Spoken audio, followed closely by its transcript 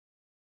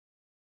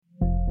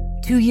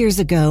2 years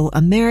ago,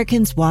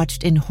 Americans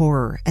watched in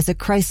horror as a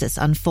crisis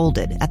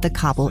unfolded at the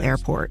Kabul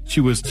airport.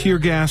 She was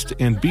tear-gassed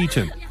and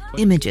beaten.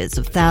 Images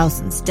of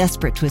thousands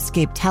desperate to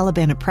escape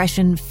Taliban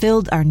oppression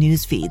filled our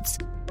news feeds.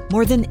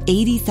 More than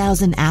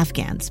 80,000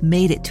 Afghans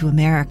made it to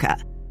America.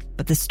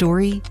 But the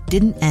story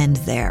didn't end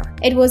there.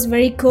 It was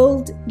very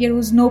cold. There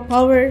was no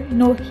power,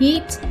 no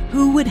heat.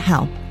 Who would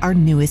help our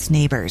newest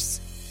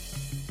neighbors?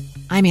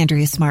 I'm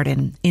Andrea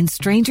Smartin. In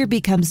Stranger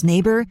Becomes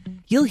Neighbor,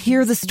 you'll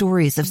hear the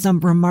stories of some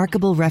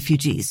remarkable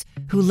refugees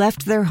who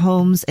left their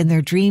homes and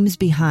their dreams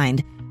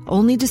behind,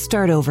 only to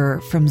start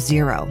over from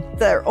zero.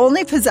 Their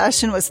only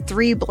possession was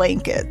 3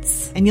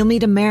 blankets. And you'll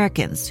meet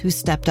Americans who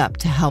stepped up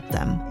to help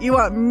them. You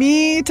want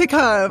me to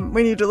come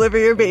when you deliver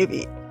your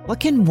baby. What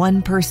can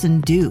one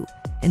person do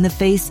in the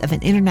face of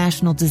an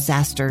international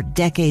disaster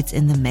decades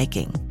in the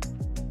making?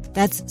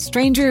 That's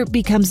Stranger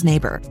Becomes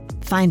Neighbor.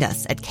 Find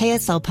us at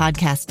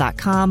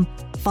kslpodcast.com.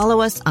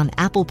 Follow us on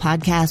Apple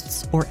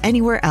Podcasts or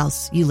anywhere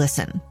else you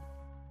listen.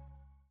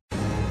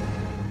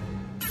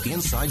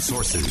 Inside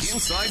Sources.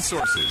 Inside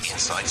Sources.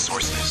 Inside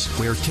Sources.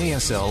 Where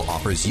KSL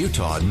offers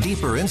Utah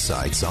deeper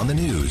insights on the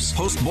news.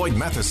 Host Boyd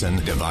Matheson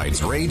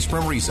divides rage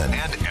from reason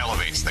and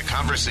elevates the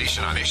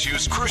conversation on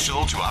issues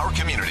crucial to our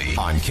community.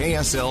 On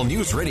KSL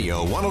News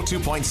Radio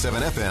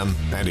 102.7 FM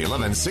and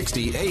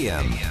 1160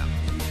 AM.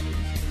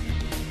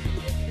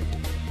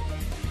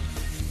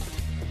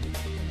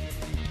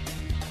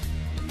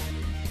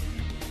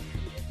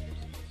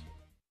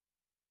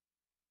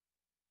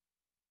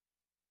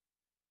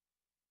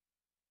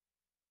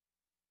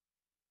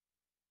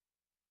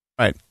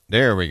 Right,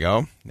 there we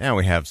go. Now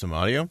we have some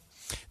audio.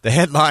 The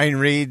headline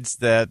reads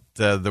that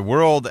the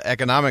World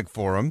Economic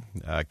Forum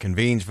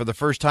convenes for the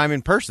first time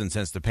in person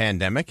since the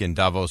pandemic in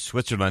Davos,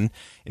 Switzerland.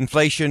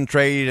 Inflation,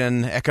 trade,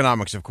 and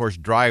economics, of course,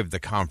 drive the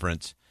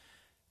conference.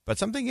 But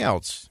something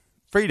else,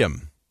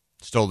 freedom,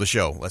 stole the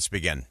show. Let's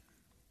begin.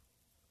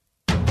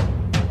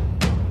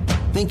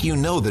 Think you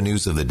know the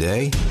news of the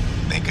day?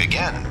 Think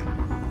again.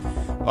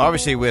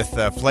 Obviously, with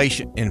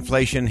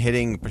inflation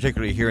hitting,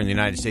 particularly here in the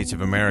United States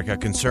of America,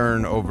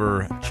 concern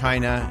over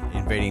China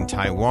invading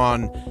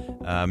Taiwan,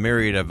 a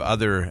myriad of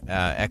other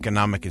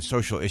economic and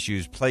social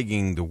issues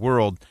plaguing the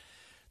world.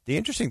 The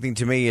interesting thing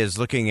to me is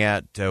looking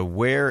at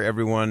where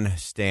everyone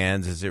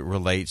stands as it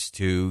relates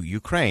to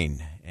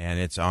Ukraine and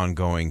its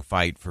ongoing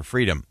fight for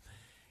freedom.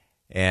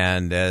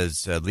 And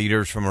as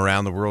leaders from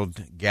around the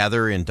world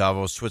gather in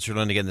Davos,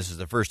 Switzerland, again, this is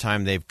the first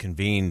time they've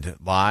convened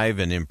live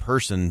and in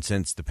person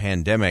since the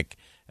pandemic.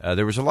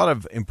 There was a lot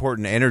of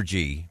important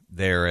energy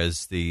there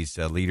as these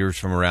leaders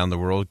from around the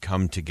world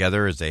come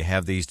together as they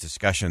have these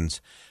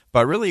discussions.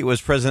 But really, it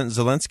was President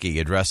Zelensky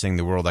addressing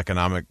the World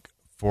Economic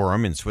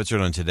Forum in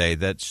Switzerland today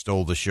that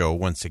stole the show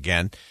once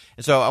again.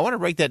 And so I want to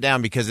break that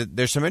down because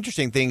there's some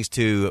interesting things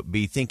to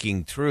be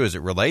thinking through as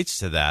it relates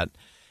to that.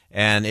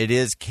 And it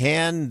is,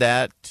 can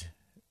that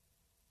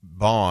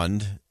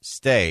bond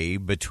stay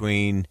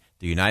between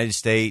the United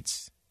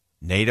States,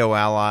 NATO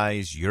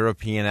allies,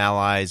 European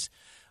allies?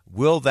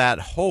 Will that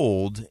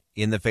hold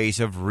in the face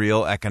of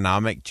real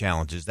economic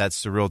challenges?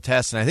 That's the real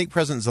test. And I think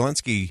President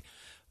Zelensky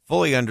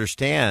fully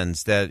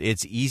understands that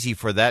it's easy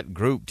for that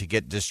group to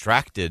get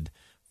distracted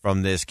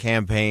from this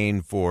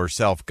campaign for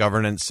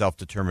self-governance,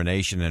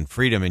 self-determination, and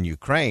freedom in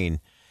Ukraine.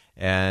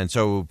 And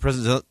so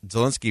President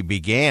Zelensky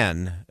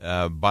began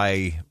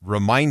by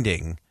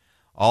reminding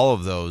all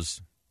of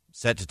those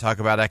set to talk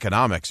about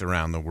economics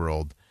around the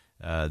world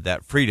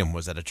that freedom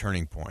was at a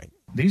turning point.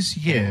 This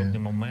year,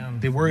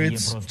 the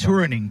word's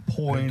turning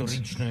point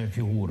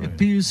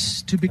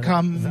appears to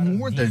become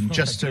more than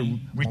just a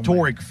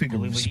rhetoric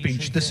figure of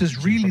speech. This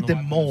is really the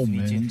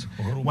moment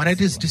when it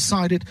is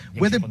decided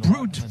whether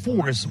brute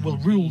force will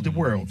rule the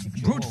world.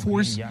 Brute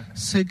force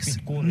seeks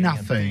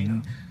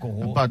nothing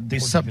but the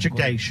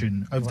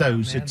subjugation of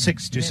those it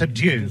seeks to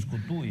subdue.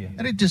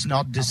 And it does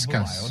not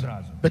discuss,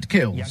 but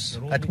kills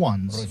at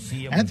once.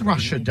 And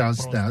Russia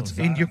does that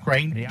in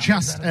Ukraine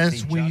just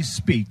as we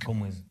speak.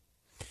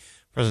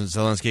 President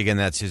Zelensky, again,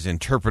 that's his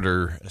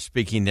interpreter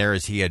speaking there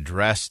as he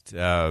addressed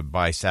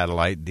by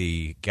satellite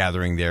the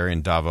gathering there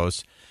in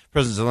Davos.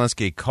 President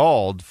Zelensky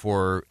called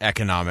for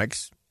economic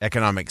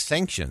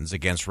sanctions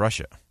against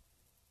Russia.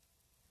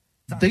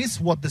 This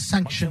is what the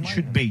sanctions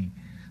should be.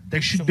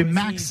 There should be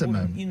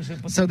maximum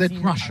so that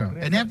Russia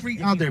and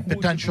every other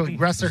potential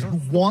aggressor who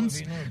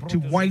wants to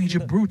wage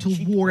a brutal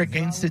war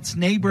against its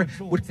neighbor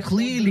would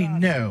clearly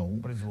know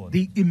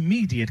the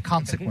immediate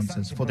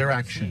consequences for their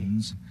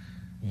actions.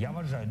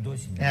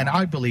 And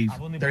I believe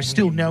there's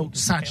still no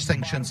such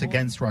sanctions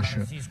against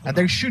Russia. And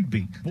there should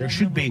be. There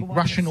should be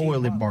Russian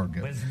oil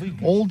embargo.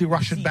 All the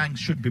Russian banks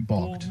should be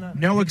blocked.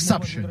 No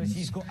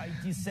exceptions.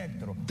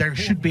 There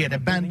should be an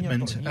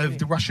abandonment of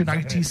the Russian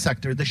IT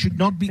sector. There should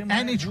not be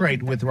any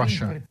trade with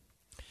Russia.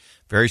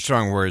 Very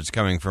strong words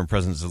coming from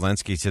President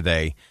Zelensky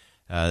today.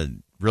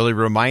 Really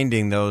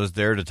reminding those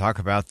there to talk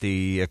about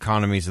the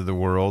economies of the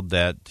world,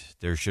 that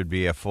there should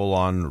be a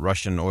full-on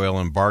Russian oil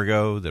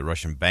embargo, that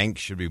Russian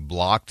banks should be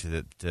blocked,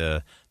 that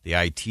the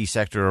IT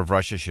sector of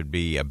Russia should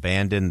be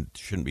abandoned,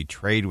 shouldn't be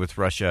trade with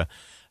Russia.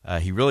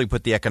 he really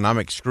put the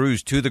economic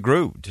screws to the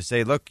group to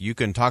say, look, you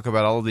can talk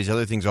about all of these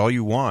other things all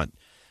you want,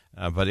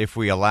 but if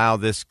we allow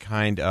this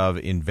kind of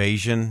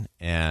invasion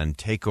and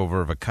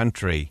takeover of a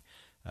country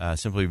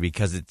simply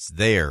because it's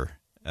there,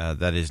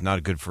 that is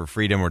not good for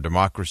freedom or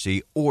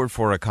democracy or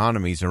for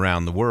economies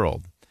around the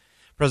world.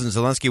 President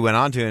Zelensky went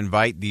on to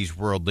invite these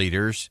world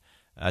leaders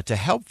to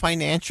help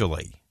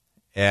financially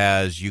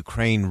as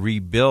Ukraine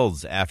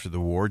rebuilds after the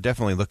war,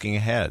 definitely looking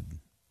ahead.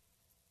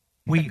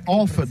 We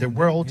offer the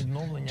world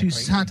to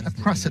set a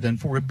precedent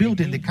for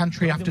rebuilding the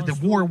country after the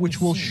war, which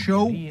will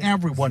show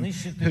everyone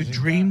who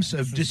dreams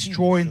of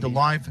destroying the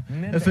life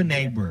of a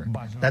neighbor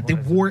that the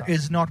war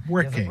is not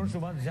working.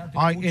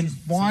 I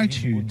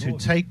invite you to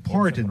take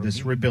part in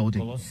this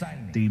rebuilding.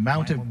 The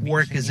amount of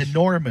work is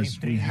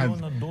enormous. We have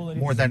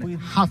more than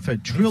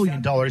 $500 billion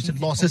in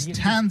losses.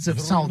 Tens of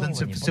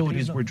thousands of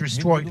facilities were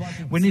destroyed.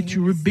 We need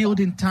to rebuild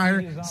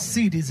entire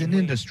cities and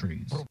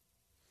industries.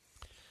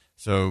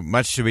 So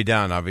much to be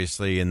done,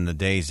 obviously, in the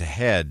days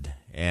ahead,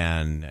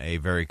 and a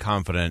very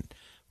confident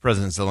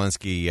President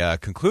Zelensky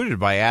concluded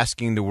by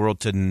asking the world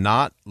to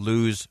not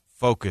lose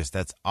focus.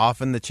 That's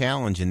often the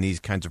challenge in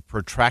these kinds of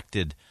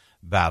protracted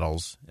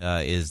battles,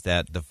 is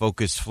that the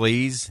focus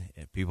flees.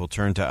 People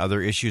turn to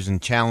other issues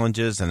and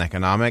challenges and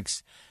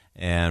economics,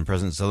 and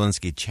President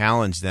Zelensky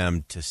challenged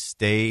them to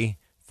stay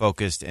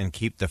focused and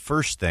keep the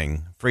first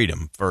thing,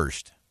 freedom,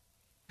 first.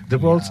 The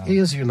world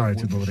is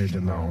united already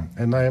now,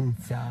 and I am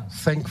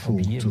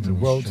thankful to the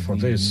world for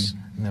this.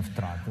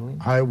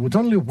 I would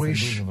only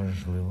wish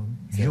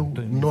you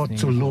not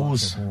to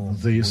lose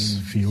this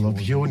feel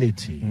of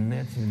unity.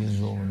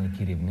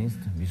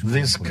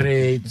 This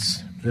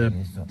creates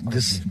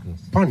this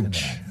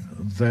punch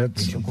that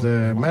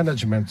the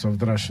management of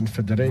the Russian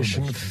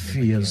Federation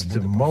fears the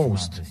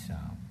most.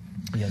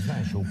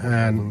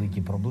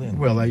 And,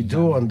 well, I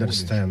do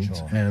understand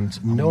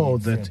and know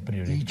that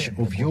each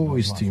of you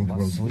esteemed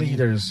world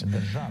leaders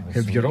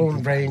have your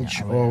own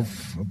range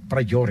of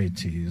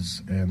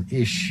priorities and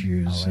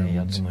issues,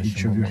 and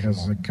each of you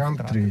has a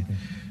country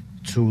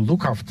to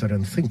look after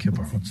and think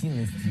about.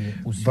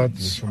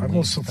 But I'm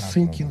also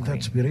thinking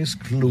that we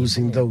risk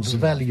losing those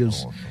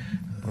values,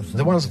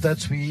 the ones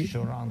that we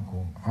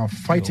are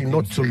fighting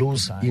not to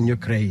lose in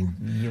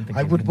Ukraine.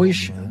 I would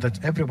wish that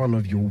every one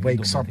of you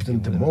wakes up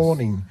in the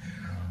morning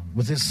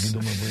with this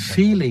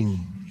feeling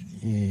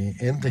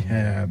in the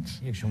head,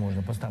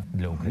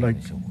 like,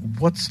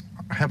 what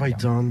have I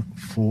done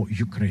for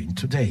Ukraine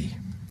today?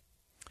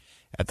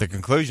 At the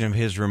conclusion of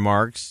his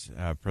remarks,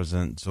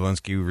 President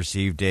Zelensky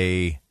received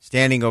a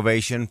standing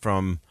ovation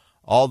from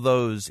all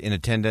those in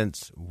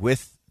attendance,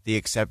 with the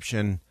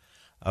exception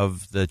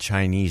of the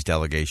Chinese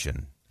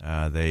delegation.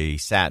 They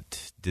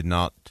sat, did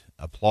not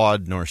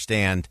applaud nor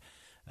stand.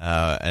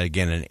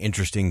 Again, an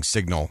interesting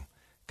signal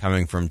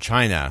coming from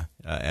China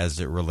as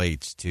it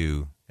relates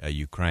to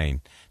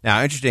Ukraine.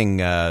 Now, interesting,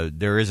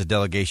 there is a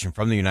delegation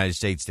from the United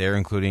States there,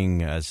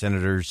 including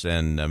senators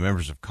and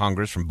members of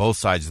Congress from both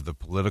sides of the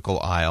political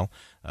aisle.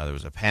 There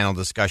was a panel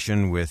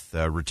discussion with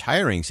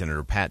retiring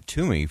Senator Pat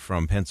Toomey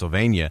from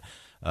Pennsylvania,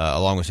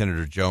 along with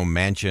Senator Joe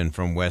Manchin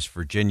from West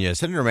Virginia.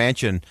 Senator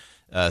Manchin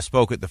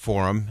spoke at the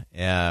forum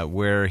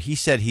where he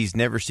said he's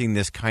never seen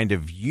this kind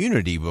of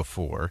unity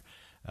before,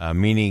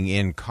 meaning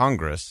in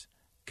Congress,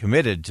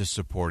 committed to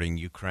supporting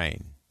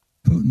Ukraine.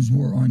 Putin's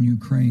war on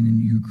Ukraine and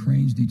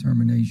Ukraine's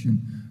determination,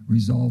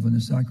 resolve, and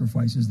the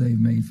sacrifices they've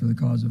made for the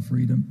cause of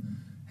freedom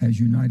has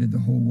united the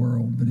whole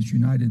world, but it's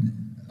united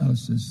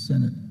us as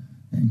Senate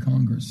and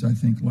Congress, I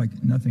think, like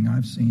nothing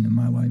I've seen in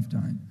my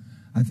lifetime.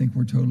 I think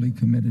we're totally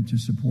committed to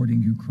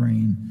supporting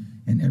Ukraine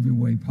in every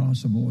way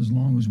possible, as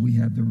long as we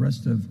have the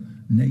rest of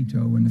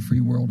NATO and the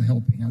free world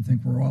helping. I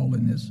think we're all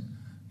in this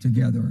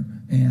together,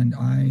 and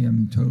I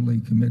am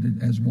totally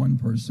committed as one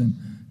person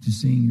to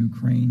seeing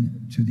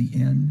Ukraine to the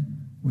end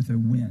with a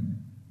win,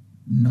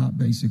 not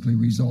basically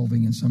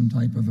resolving in some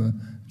type of a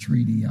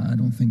treaty. I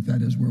don't think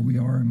that is where we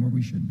are and where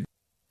we should be.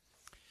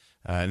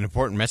 An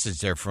important message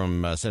there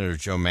from Senator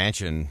Joe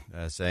Manchin,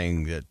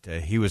 saying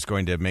that he was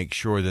going to make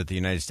sure that the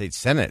United States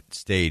Senate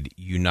stayed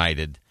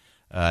united,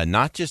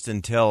 not just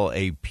until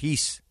a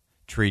peace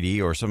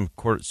treaty or some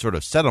sort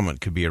of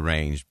settlement could be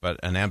arranged, but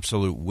an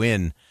absolute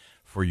win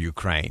for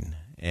Ukraine.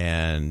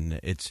 And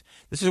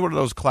this is one of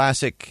those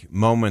classic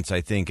moments, I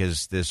think,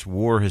 as this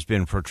war has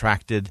been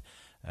protracted,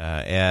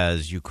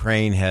 as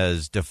Ukraine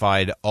has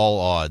defied all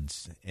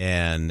odds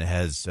and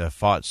has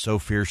fought so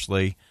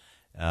fiercely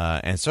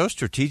and so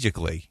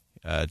strategically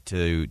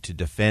to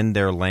defend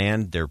their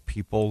land, their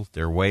people,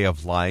 their way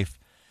of life.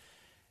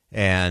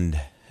 And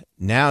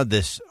now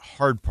this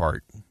hard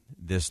part,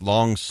 this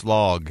long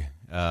slog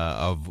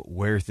of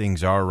where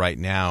things are right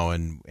now.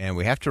 And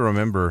we have to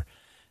remember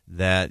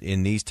that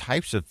in these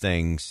types of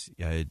things,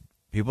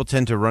 people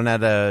tend to run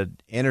out of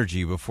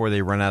energy before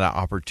they run out of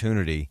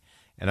opportunity.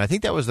 And I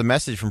think that was the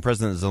message from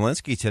President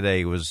Zelensky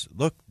today was,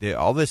 look,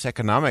 all this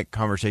economic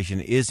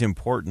conversation is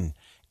important,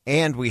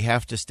 and we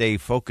have to stay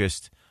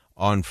focused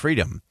on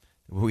freedom.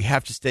 We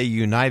have to stay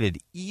united,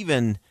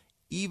 even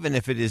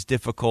if it is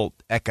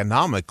difficult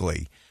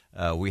economically.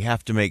 We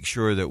have to make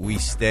sure that we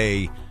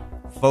stay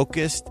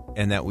focused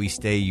and that we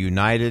stay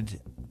united.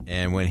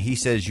 And when he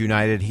says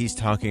united, he's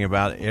talking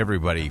about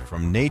everybody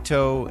from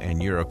NATO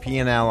and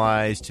European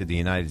allies to the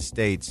United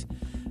States,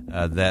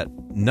 that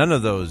none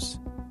of those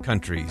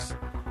countries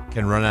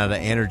can run out of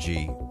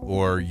energy,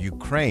 or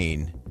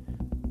Ukraine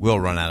will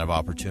run out of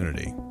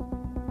opportunity.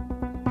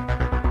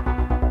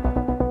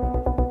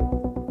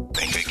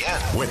 Think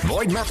again with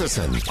Boyd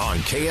Matheson on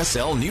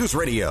KSL News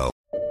Radio.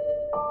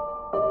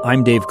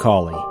 I'm Dave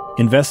Cawley,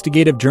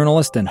 investigative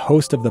journalist and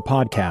host of the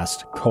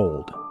podcast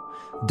Cold.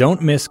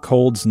 Don't miss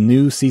Cold's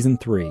new Season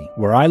 3,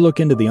 where I look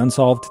into the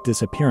unsolved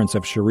disappearance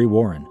of Cherie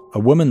Warren, a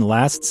woman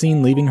last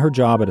seen leaving her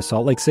job at a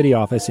Salt Lake City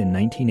office in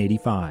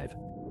 1985.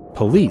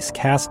 Police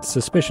cast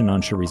suspicion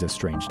on Cherie's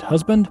estranged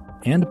husband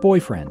and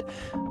boyfriend,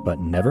 but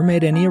never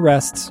made any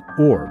arrests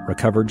or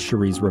recovered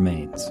Cherie's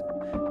remains.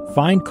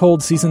 Find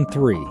Cold Season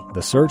 3,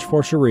 The Search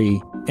for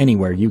Cherie,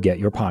 anywhere you get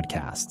your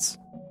podcasts.